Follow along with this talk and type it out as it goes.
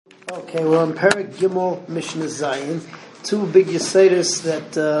Okay, we're on Perek Gimel Mishnah Zayin. Two big yesodis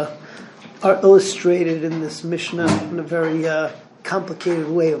that are illustrated in this Mishnah in a very complicated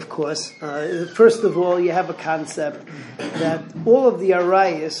way, of course. First of all, you have a concept that all of the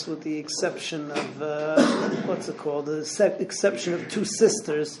arayos, with the exception of, the exception of two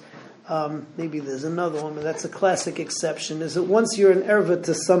sisters, maybe there's another one, but that's a classic exception, is that once you're an erva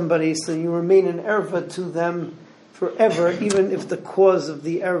to somebody, so you remain an erva to them forever, even if the cause of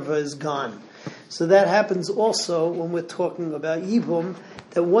the erva is gone. So that happens also when we're talking about yibum,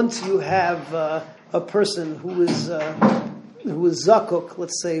 that once you have a person who is zakuk,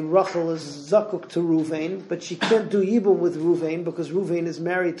 let's say Rachel is zakuk to Ruvain, but she can't do yibum with Ruvain because Ruvain is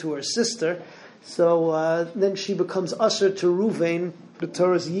married to her sister, so then she becomes usher to Ruvain, the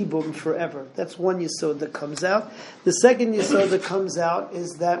Torah's yibum, forever. That's one yesod that comes out. The second yesod that comes out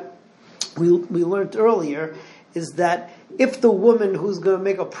is that we learned earlier, is that if the woman who's going to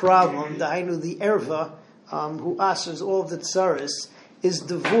make a problem, the erva, who asers all of the tsaris, is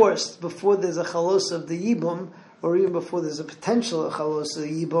divorced before there's a chalos of the yibum, or even before there's a potential chalos of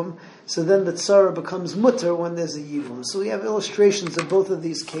the yibum, so then the tsara becomes mutter when there's a yibum. So we have illustrations of both of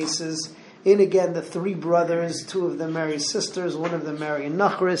these cases. In again, the three brothers, two of them marry sisters, one of them marry a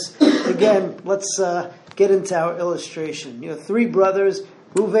nachris. Again, let's get into our illustration. You have three brothers,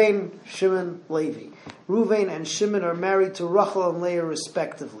 Ruvain, Shimon, Levi. Ruvain and Shimon are married to Rachel and Leah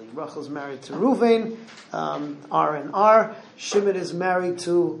respectively. Rachel's married to Ruvain, R and R. Shimon is married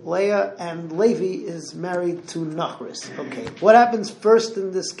to Leah, and Levi is married to Nachris. Okay, what happens first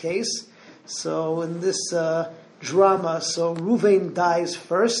in this case? So in this drama, so Ruvain dies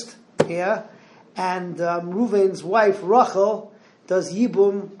first, yeah, and Ruvain's wife Rachel does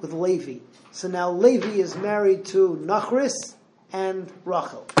yibum with Levi. So now Levi is married to Nachris and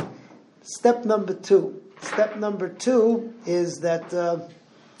Rachel. Step number two. Step number two is that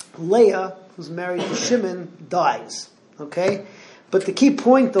Leah, who's married to Shimon, dies. Okay? But the key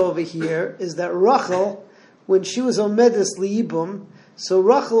point over here is that Rachel, when she was omedes liyibum, so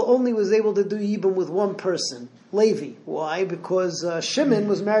Rachel only was able to do yibum with one person, Levi. Why? Because Shimon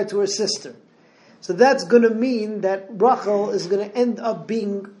was married to her sister. So that's going to mean that Rachel is going to end up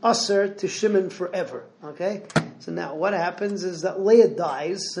being usher to Shimon forever. Okay? So now what happens is that Leah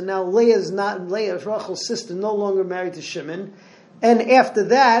dies. So now Leah's Rachel's sister, no longer married to Shimon. And after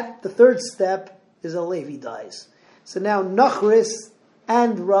that, the third step is that Levi dies. So now Nachris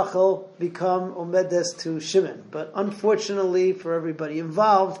and Rachel become omedes to Shimon. But unfortunately for everybody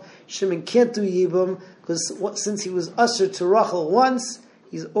involved, Shimon can't do yibum because since he was usher to Rachel once,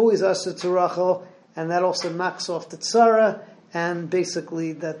 he's always usher to Rachel, and that also knocks off the tzara, and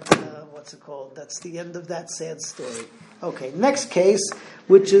basically that's the end of that sad story. Okay, next case,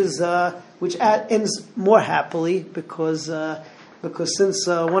 which ends more happily because since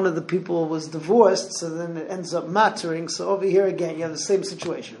one of the people was divorced, so then it ends up mattering. So over here again, you have the same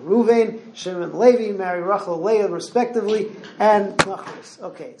situation. Ruvain, Shimon, Levi marry Rachel, Leah respectively, and Nachris.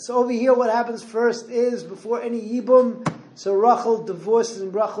 Okay, so over here what happens first is, before any yibum, so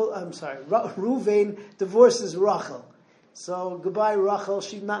Ruvain divorces Rachel. So goodbye Rachel,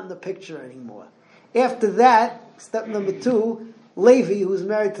 she's not in the picture anymore. After that, step number two, Levi, who's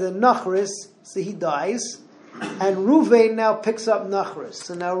married to the Nachris, so he dies, and Ruvain now picks up Nachris.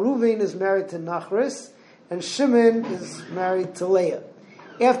 So now Ruvain is married to Nachris, and Shimon is married to Leah.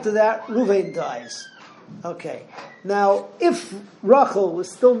 After that, Ruvain dies. Okay. Now, if Rachel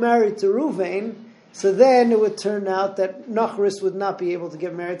was still married to Ruvain, so then it would turn out that Nachris would not be able to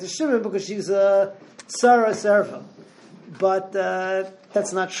get married to Shimon because she's a Sarah Serva. But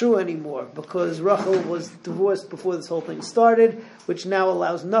that's not true anymore because Rachel was divorced before this whole thing started, which now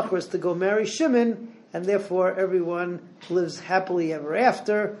allows Nachris to go marry Shimon, and therefore everyone lives happily ever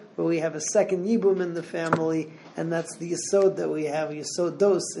after, where we have a second yibum in the family, and that's the yesod that we have,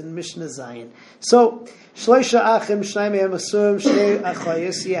 yesodos in Mishnah Zayin. So, shleisha achim, shnei mehem asurim, shnei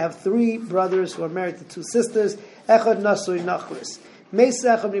achayis, you have three brothers who are married to two sisters, echad nasui Nachris. Meis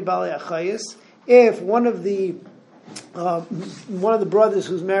echad mibali achayis, if one of the brothers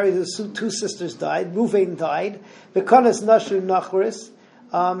who's married to two sisters died, Ruvain died, V'kanas nasui Nachris,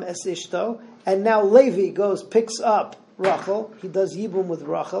 es ishto, and now Levi picks up Rachel. He does yibum with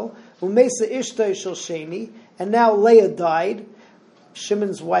Rachel. Umesa ishtay shel sheni, and now Leah died.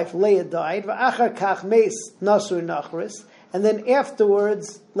 Shimon's wife Leah died. Va'achar kach meis nasur Nachris, and then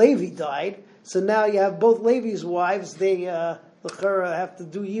afterwards Levi died. So now you have both Levi's wives. They have to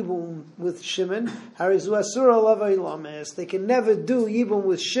do yibum with Shimon. Harizu asura lavai lames. They can never do yibum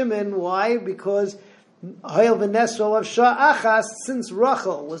with Shimon. Why? Because since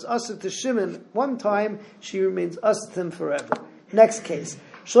Rachel was usher to Shimon one time, she remains usher to him forever. Next case.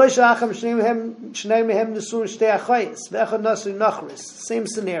 Shloisha acham shnei mehem nesuin shtei achayis ve'echad nasu nachris. Same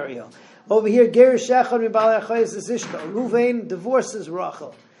scenario. Over here, gerish echad mibal achayis is Ishto. Ruvain divorces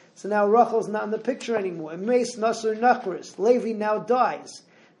Rachel. So now Rachel's not in the picture anymore. Meis nasu nachris. Levi now dies.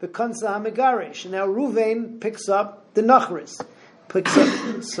 Bekansa hamegarish. And now Ruvain picks up the nachris.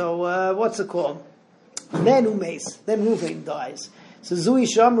 So what's it called? Then Umeis. Then Ruvain dies. So Zui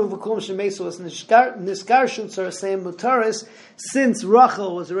Shamru v'Kum Shemesos Niskar Shutzar saying Mutaris, since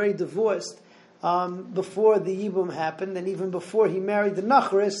Rachel was already divorced before the Yibum happened, and even before he married the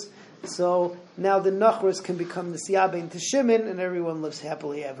Nachris, so now the Nachris can become the Siyabein to Shimon, and everyone lives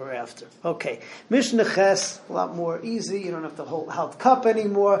happily ever after. Okay, Mishnah Ches, a lot more easy. You don't have to hold cup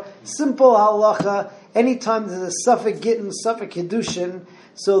anymore. Simple halacha. Anytime there's a Safek Gittin, Safek Kedushin,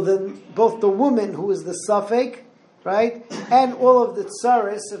 so then both the woman who is the Safek, right, and all of the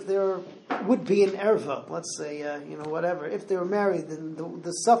tsaris, if there would be an erva, let's say, whatever, if they were married, then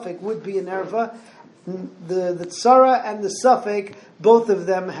the suffix would be an erva. The tsara and the suffix, both of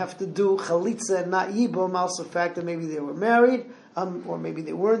them have to do chalitza and not yibum, also the fact that maybe they were married, or maybe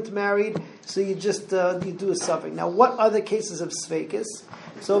they weren't married, so you just you do a suffix. Now, what are the cases of sfeikis?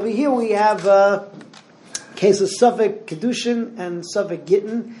 So over here we have case of Safek Kedushin and Safek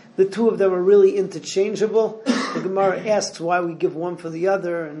Gittin. The two of them are really interchangeable. The Gemara asks why we give one for the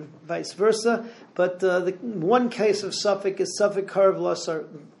other and vice versa. But the one case of Safek is Safek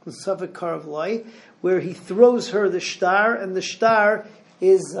Karav Lai, where he throws her the shtar, and the shtar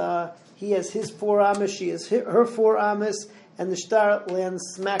is, he has his 4 amas, she has her 4 amas, and the shtar lands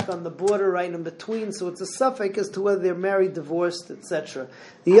smack on the border right in between, so it's a suffix as to whether they're married, divorced, etc.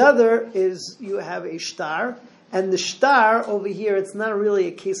 The other is you have a shtar, and the shtar over here, it's not really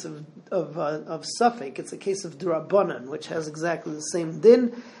a case of suffix, it's a case of drabanan, which has exactly the same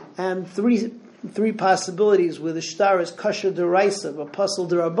din, and three possibilities where the shtar is kasher deraisa, a puzzle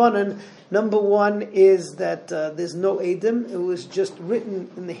drabanan. Number one is that there's no edim, it was just written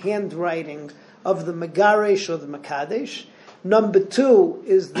in the handwriting of the Megaresh or the Makadesh. Number two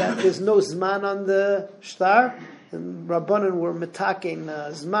is that there's no zman on the shtar. And Rabbanan were metaking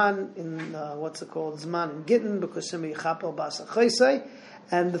zman in zman in Gittin because Shemi Chapel Basa Chaysai.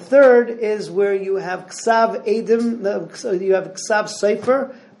 And the third is where you have ksav edim, you have ksav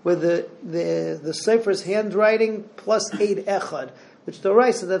sefer, where the sefer's handwriting plus eid echad, which the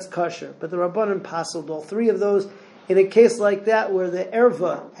right, so that's kosher. But the Rabbanan passed all three of those. In a case like that, where the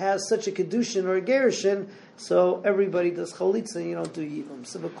erva has such a kedushin or a gerushin, so everybody does chalitza, and you don't do yibum.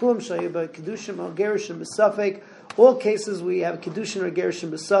 So v'kum shayibah kedushin or gerushin b'safek. All cases we have kedushin or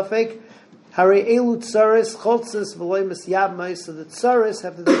gerushin b'safek. Hare elu tsaris choltzis v'loy misyabmai. So the tsaris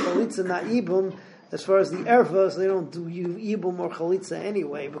have to do chalitza, not yibum. As far as the ervas, they don't do yibum or chalitza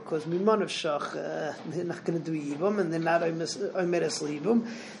anyway, because miman of shach, they're not going to do yibum, and they're not omeres yibum.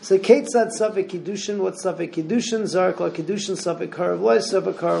 So ketzad safek kedushin, what's safek kedushin? Zark or kedushin, safek karav loy,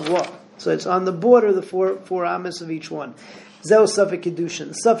 safek karav lo. So it's on the border, the four amas of each one. Zeo safek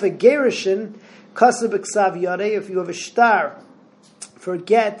kedushin. Safek gerushin, kasab eksav yadeh, if you have a shtar,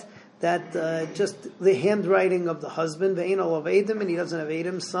 forget that just the handwriting of the husband, ve'enol of edim, and he doesn't have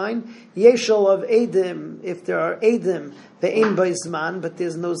edim sign. Yeshol of edim, if there are edim, ve'en by zman, but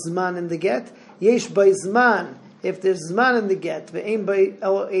there's no zman in the get. Yesh by zman, if there's zman in the get, ve'en by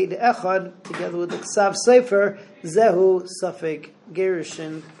el eid echad, together with the ksav sefer, zehu safek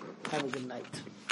gerushin. Have a good night.